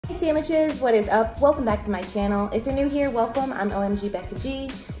sandwiches, what is up? Welcome back to my channel. If you're new here, welcome. I'm OMG Becca G.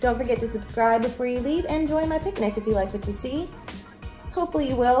 Don't forget to subscribe before you leave and join my picnic if you like what you see. Hopefully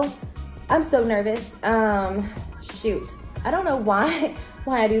you will. I'm so nervous. Shoot. I don't know why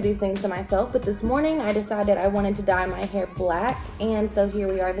I do these things to myself, but this morning I decided I wanted to dye my hair black, and so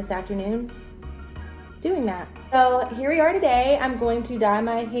here we are this afternoon doing that. So here we are today. I'm going to dye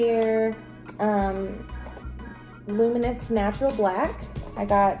my hair luminous natural black. I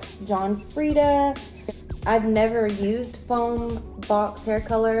got John Freida. I've never used foam box hair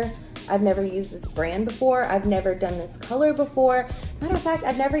color. I've never used this brand before. I've never done this color before. Matter of fact,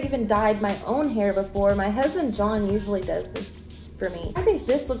 I've never even dyed my own hair before. My husband John usually does this for me. I think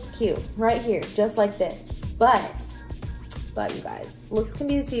this looks cute right here, just like this. But you guys, looks can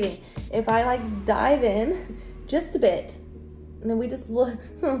be deceiving. If I like dive in just a bit, and then we just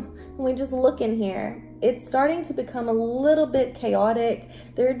look in here, it's starting to become a little bit chaotic.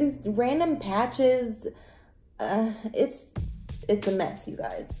 There are these random patches. It's a mess, you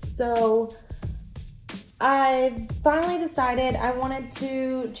guys. So I finally decided I wanted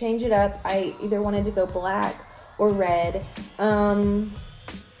to change it up. I either wanted to go black or red.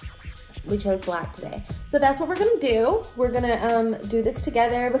 We chose black today. So that's what we're gonna do. We're gonna do this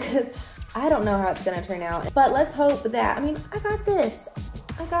together because I don't know how it's gonna turn out. But let's hope that, I mean, I got this.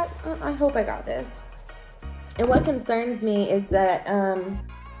 I hope I got this. And what concerns me is that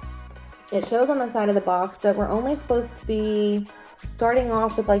it shows on the side of the box that we're only supposed to be starting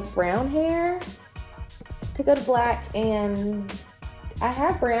off with like brown hair to go to black, and I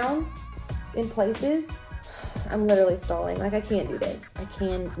have brown in places. I'm literally stalling. Like, I can't do this. I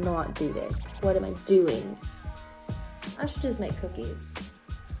cannot do this. What am I doing? I should just make cookies.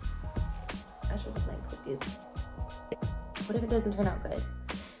 What if it doesn't turn out good?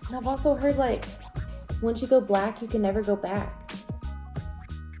 And I've also heard, like, once you go black, you can never go back.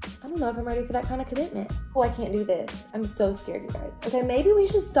 I don't know if I'm ready for that kind of commitment. Oh, I can't do this. I'm so scared, you guys. Okay, maybe we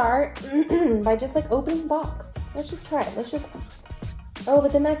should start by just like opening the box. Let's just try it. Let's just, oh,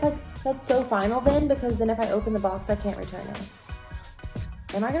 but then that's so final then, because then if I open the box, I can't return it.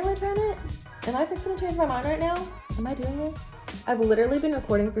 Am I gonna return it? Am I fixing to change my mind right now? Am I doing this? I've literally been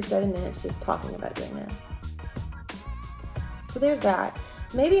recording for 7 minutes just talking about doing this. So there's that.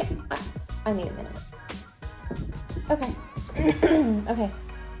 Maybe, I need a minute. Okay. Okay.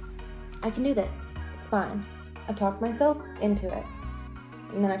 I can do this. It's fine. I talked myself into it.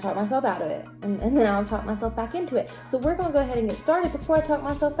 And then I talked myself out of it. And then I'll talk myself back into it. So we're gonna go ahead and get started before I talk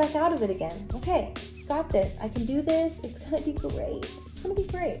myself back out of it again. Okay, got this. I can do this. It's gonna be great. It's gonna be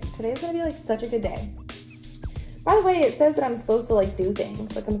great. Today's gonna be like such a good day. By the way, it says that I'm supposed to like do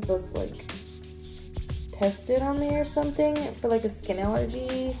things. Like I'm supposed to like test it on me or something for like a skin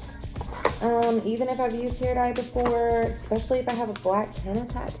allergy. Even if I've used hair dye before, especially if I have a black henna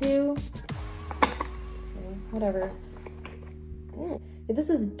tattoo. Whatever. This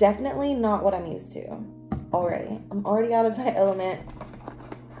is definitely not what I'm used to already. I'm already out of my element.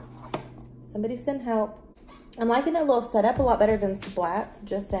 Somebody send help. I'm liking that little setup a lot better than splats,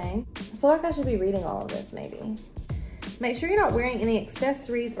 just saying. I feel like I should be reading all of this maybe. Make sure you're not wearing any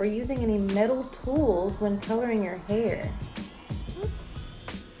accessories or using any metal tools when coloring your hair. What?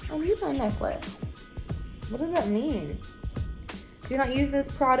 I need my necklace. What does that mean? Do not use this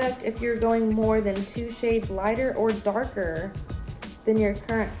product if you're going more than 2 shades lighter or darker than your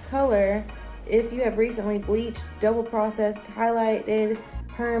current color. If you have recently bleached, double processed, highlighted,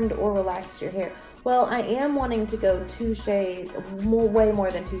 permed, or relaxed your hair. Well, I am wanting to go 2 shades, way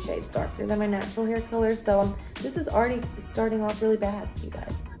more than 2 shades darker than my natural hair color. So this is already starting off really bad, you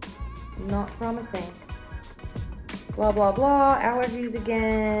guys. Not promising. Blah, blah, blah. Allergies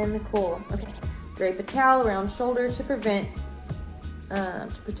again. Cool. Okay. Drape a towel around shoulders to protect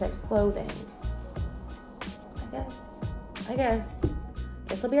clothing. I guess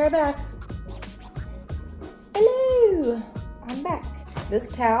I'll be right back. Hello, I'm back.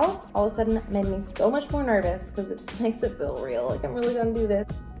 This towel all of a sudden made me so much more nervous because it just makes it feel real. Like I'm really gonna do this.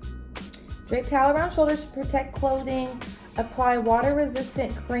 Drape towel around shoulders to protect clothing. Apply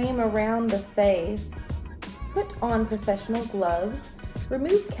water-resistant cream around the face. Put on professional gloves.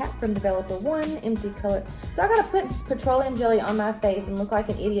 Remove cap from developer 1, empty color. So I gotta put petroleum jelly on my face and look like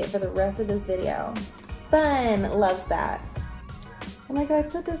an idiot for the rest of this video. Fun, loves that. I'm like, I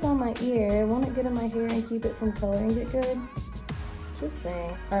put this on my ear, won't it get in my hair and keep it from coloring it good? Just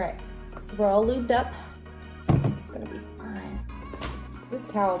saying. All right, so we're all lubed up. This is gonna be fine. This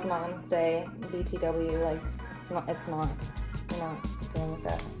towel is not gonna stay BTW, like, it's not. We're not dealing with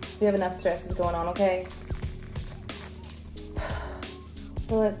that. We have enough stresses going on, okay?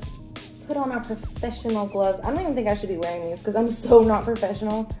 So let's put on our professional gloves. I don't even think I should be wearing these because I'm so not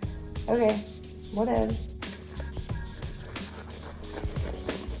professional. Okay, whatevs.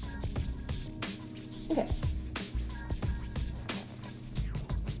 Okay.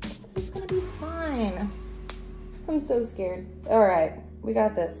 This is gonna be fine. I'm so scared. All right, we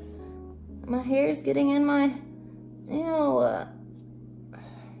got this. My hair's getting in my, ew.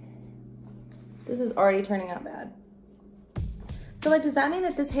 This is already turning out bad. So like, does that mean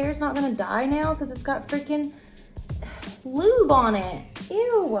that this hair is not gonna dye now? Cause it's got freaking lube on it.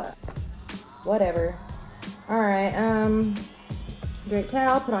 Ew. Whatever. All right, dirty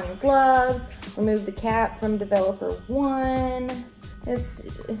towel, put on your gloves, remove the cap from developer 1.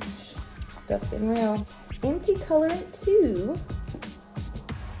 Stuff's getting real. Empty colorant 2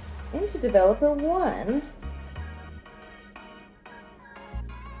 into developer 1.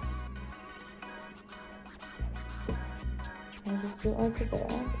 I'll just do it like this.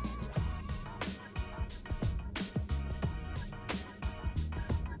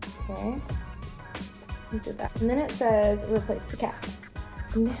 Okay. Do that. And then it says replace the cap.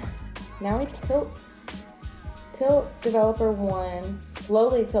 Now we tilt developer 1,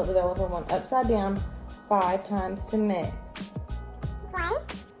 slowly tilt developer 1 upside down 5 times to mix. 1,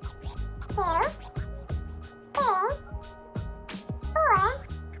 2, 3, 4,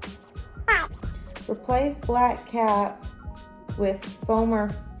 5. Replace black cap with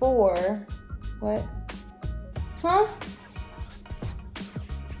foamer 4. What? Huh?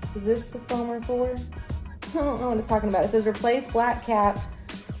 Is this the foamer 4? I don't know what it's talking about. It says replace black cap,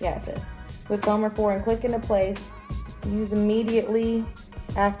 yeah, this, with foamer 4 and click into place. Use immediately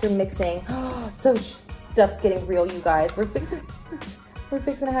after mixing. So stuff's getting real, you guys. We're fixing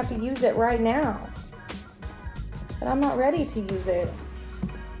to have to use it right now. But I'm not ready to use it.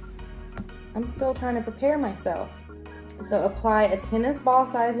 I'm still trying to prepare myself. So apply a tennis ball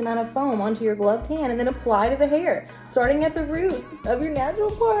sized amount of foam onto your gloved hand and then apply to the hair, starting at the roots of your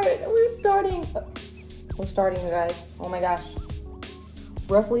natural part. We're starting, you guys. Oh my gosh.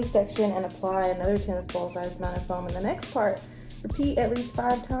 Roughly section and apply another tennis ball sized amount of foam in the next part. Repeat at least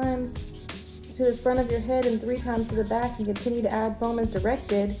 5 times to the front of your head and 3 times to the back, and continue to add foam as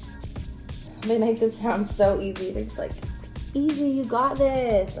directed. They make this sound so easy. They're just like, easy, you got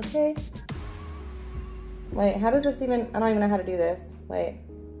this, okay? Wait, how does this even, I don't even know how to do this. Wait.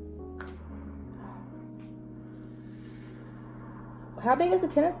 How big is a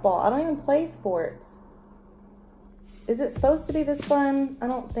tennis ball? I don't even play sports. Is it supposed to be this fun? I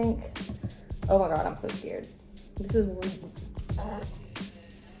don't think. Oh my God, I'm so scared. This is,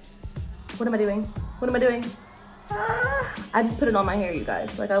 what am I doing? What am I doing? I just put it on my hair, you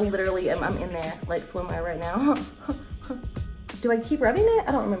guys. Like I literally am, I'm in there like swimwear right now. Do I keep rubbing it?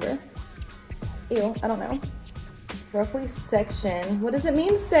 I don't remember. Ew, I don't know. Roughly section. What does it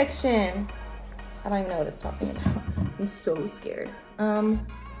mean, section? I don't even know what it's talking about. I'm so scared.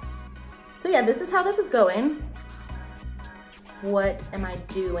 So yeah, this is how this is going. What am I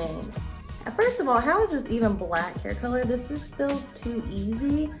doing? First of all, how is this even black hair color? This just feels too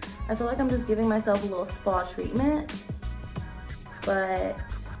easy. I feel like I'm just giving myself a little spa treatment.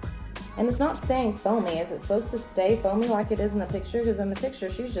 And it's not staying foamy. Is it supposed to stay foamy like it is in the picture? Because in the picture,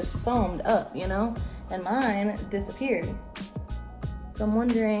 she's just foamed up, you know? And mine disappeared. So I'm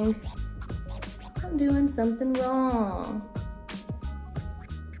wondering, I'm doing something wrong.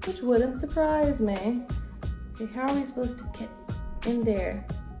 Which wouldn't surprise me. Okay, how are we supposed to get in there?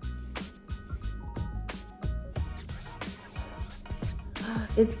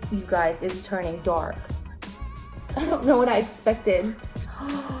 You guys, it's turning dark. I don't know what I expected.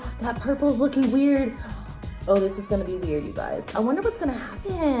 That purple's looking weird. Oh, this is gonna be weird, you guys. I wonder what's gonna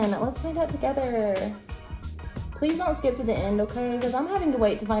happen. Let's find out together. Please don't skip to the end, okay? Because I'm having to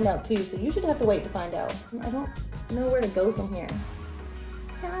wait to find out too, so you should have to wait to find out. I don't know where to go from here.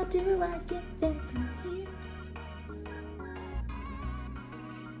 How do I get there from here?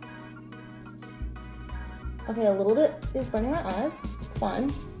 Okay, a little bit is burning my eyes. It's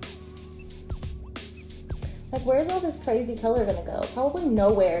fun. Like, where's all this crazy color gonna go? Probably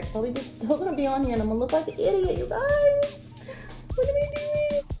nowhere. It's probably just still gonna be on here and I'm gonna look like an idiot, you guys. What are we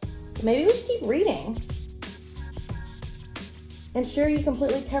doing? Maybe we should keep reading. Ensure you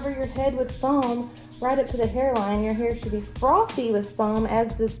completely cover your head with foam right up to the hairline. Your hair should be frothy with foam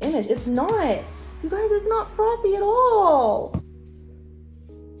as this image. It's not. You guys, it's not frothy at all.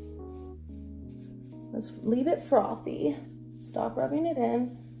 Let's leave it frothy. Stop rubbing it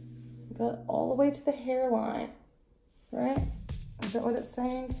in. Go it all the way to the hairline, right? Is that what it's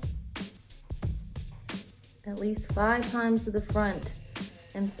saying? At least 5 times to the front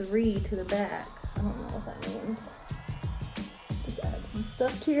and 3 to the back. I don't know what that means. Just add some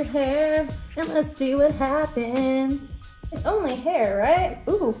stuff to your hair and let's see what happens. It's only hair, right?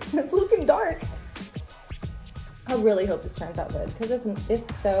 Ooh, it's looking dark. I really hope this turns out good, because if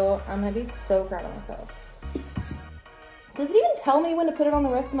so, I'm gonna be so proud of myself. Does it even tell me when to put it on the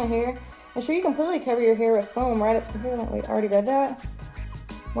rest of my hair? I'm sure you completely cover your hair with foam right up to the hair. Wait, I already read that.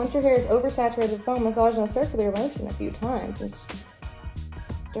 Once your hair is oversaturated with foam, massage in a circular motion a few times and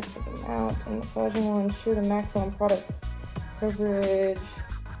stretch them out. And massaging will ensure the maximum product coverage.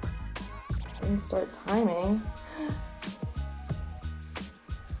 And start timing.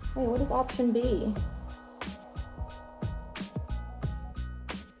 Wait, what is option B?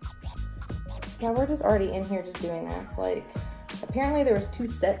 Yeah, we're just already in here just doing this. Like, apparently there was 2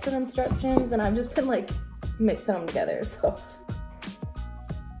 sets of instructions and I've just been like mixing them together, so.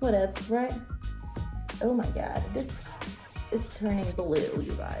 Whatevs, right? Oh my God, it's turning blue,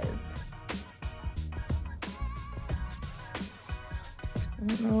 you guys. I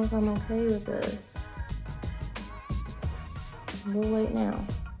don't know if I'm okay with this. A little late now.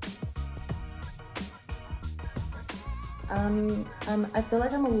 I feel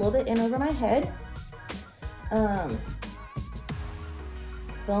like I'm a little bit in over my head. Feeling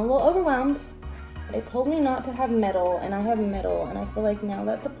a little overwhelmed. It told me not to have metal, and I have metal, and I feel like now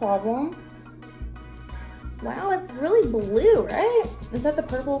that's a problem. Wow, it's really blue, right? Is that the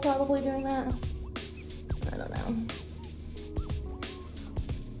purple probably doing that? I don't know.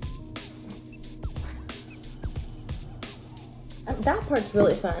 That part's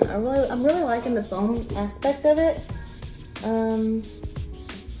really fun. I'm really liking the foam aspect of it.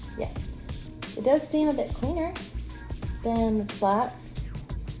 Yeah, it does seem a bit cleaner than the splat,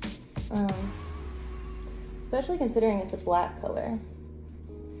 especially considering it's a black color.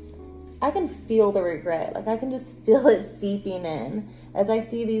 I can feel the regret, like I can just feel it seeping in as I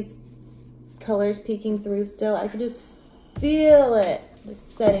see these colors peeking through still. I can just feel it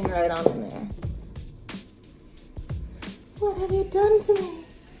just setting right on in there. What have you done to me?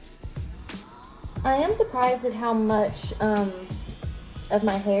 I am surprised at how much of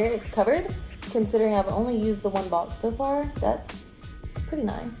my hair it's covered, considering I've only used the 1 box so far. That's pretty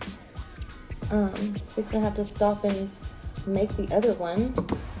nice. Fixing to have to stop and make the other one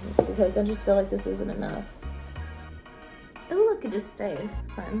because I just feel like this isn't enough. Oh look, it just stayed.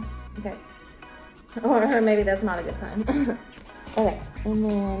 Fun. Okay. Or maybe that's not a good sign. Okay, and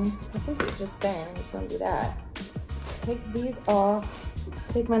then since it's just staying, I'm just gonna do that. Take these off.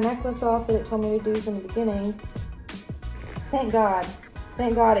 Take my necklace off that it told me to do from the beginning. Thank God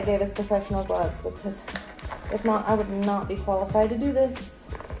it gave us professional gloves, because if not, I would not be qualified to do this.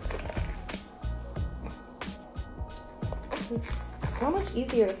 This was so much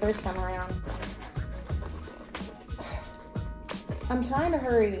easier the first time around. I'm trying to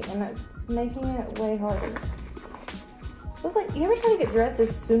hurry and it's making it way harder. It's like, you ever try to get dressed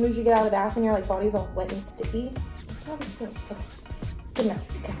as soon as you get out of the bath and your like body's all wet and sticky? That's how this feels. Okay. Good enough.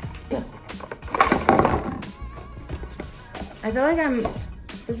 Okay, go. I feel like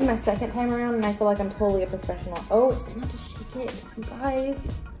this is my 2nd time around and I feel like I'm totally a professional. Oh, it's not to shake it, you guys.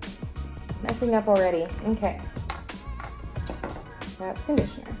 Messing up already. Okay. That's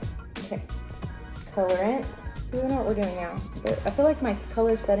conditioner. Okay. Colorant. So we know what we're doing now. But I feel like my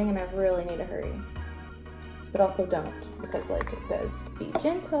color setting and I really need to hurry. But also don't, because like it says, be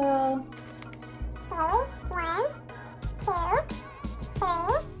gentle. Sorry, 1, 2, 3,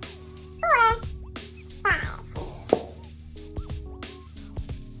 4, 5.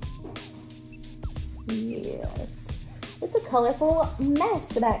 Yeah, it's a colorful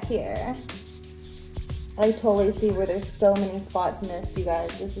mess back here. I totally see where there's so many spots missed, you guys.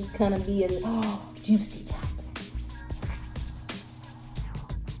 This is gonna be do you see that?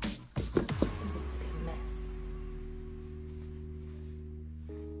 This is a big mess.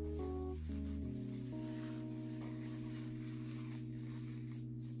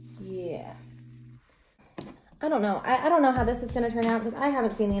 Yeah. I don't know. I don't know how this is going to turn out because I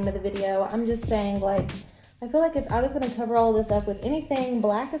haven't seen the end of the video. I'm just saying, like, I feel like if I was going to cover all this up with anything,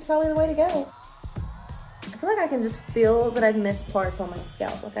 black is probably the way to go. I feel like I can just feel that I've missed parts on my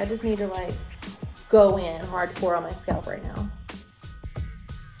scalp. Like, I just need to, like, go in hardcore on my scalp right now.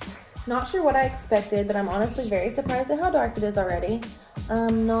 Not sure what I expected, but I'm honestly very surprised at how dark it is already. I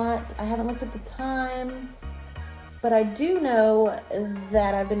haven't looked at the time. But I do know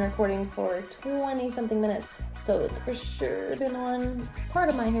that I've been recording for 20-something minutes. So it's for sure been on part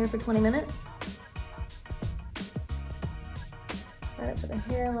of my hair for 20 minutes. Right up to the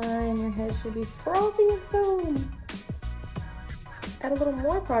hairline. Your head should be frothy and foam. Add a little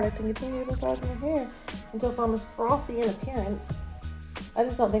more product and continue to massage your hair until foam is frothy in appearance. I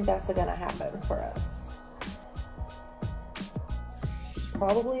just don't think that's gonna happen for us.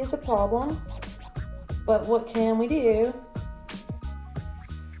 Probably is a problem. But what can we do?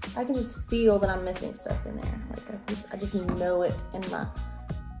 I can just feel that I'm missing stuff in there. Like I just know it in my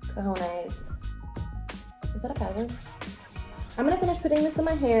cojones. Is that a bad word? I'm gonna finish putting this in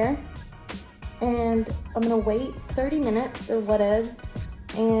my hair, and I'm gonna wait 30 minutes or whatevs,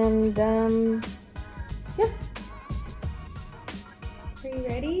 and yeah. Are you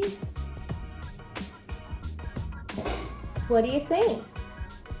ready? What do you think?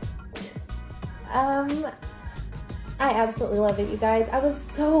 I absolutely love it, you guys. I was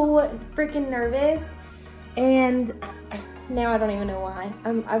so freaking nervous, and now I don't even know why.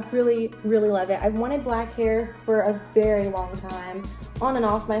 I really, really love it. I've wanted black hair for a very long time, on and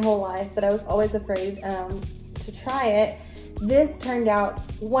off my whole life, but I was always afraid to try it. This turned out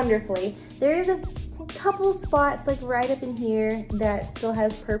wonderfully. There is a couple spots like right up in here that still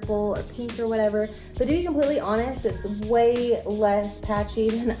has purple or pink or whatever, but to be completely honest, it's way less patchy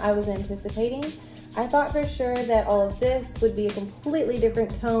than I was anticipating. I thought for sure that all of this would be a completely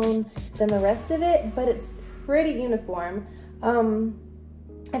different tone than the rest of it, but it's pretty uniform.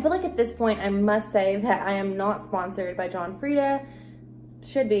 I feel like at this point I must say that I am not sponsored by John Freida.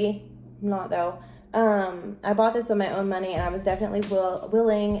 Should be, not though. I bought this with my own money, and I was definitely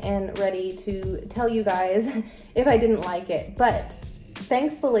willing and ready to tell you guys if I didn't like it, but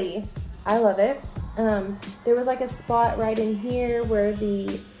thankfully I love it. There was like a spot right in here where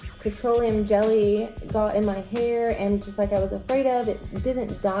the petroleum jelly got in my hair, and just like I was afraid of, it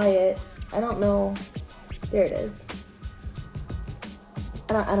didn't dye it. I don't know. There it is.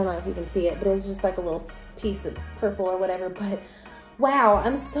 I don't know if you can see it, but it was just like a little piece of purple or whatever. But wow,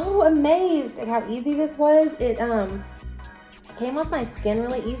 I'm so amazed at how easy this was. It came off my skin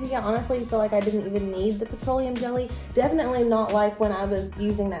really easy. I honestly feel like I didn't even need the petroleum jelly. Definitely not like when I was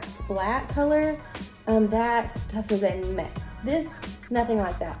using that splat color. That stuff is a mess. This, nothing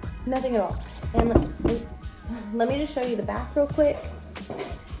like that. Nothing at all. And let me just show you the back real quick.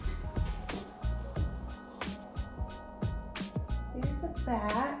 Here's the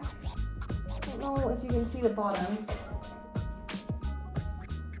back. I don't know if you can see the bottom.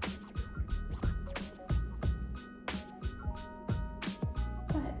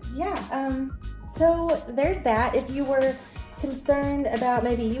 Yeah, so there's that. If you were concerned about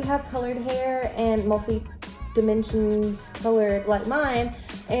maybe you have colored hair and multi-dimension colored like mine,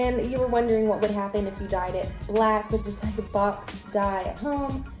 and you were wondering what would happen if you dyed it black with just like a box dye at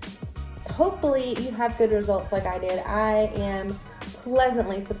home, hopefully you have good results like I did. I am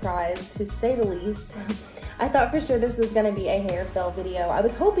pleasantly surprised, to say the least. I thought for sure this was gonna be a hair fill video. I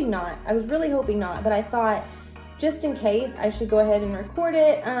was hoping not. I was really hoping not, but I thought just in case I should go ahead and record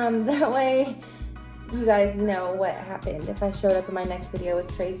it. That way you guys know what happened if I showed up in my next video with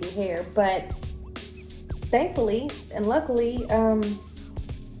crazy hair. But thankfully and luckily, I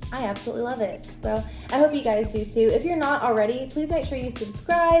absolutely love it. So I hope you guys do too. If you're not already, please make sure you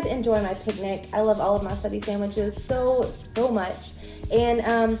subscribe and join my picnic. I love all of my subby sandwiches so much.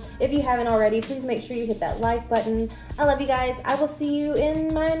 And if you haven't already, please make sure you hit that like button. I love you guys. I will see you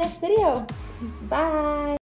in my next video. Bye.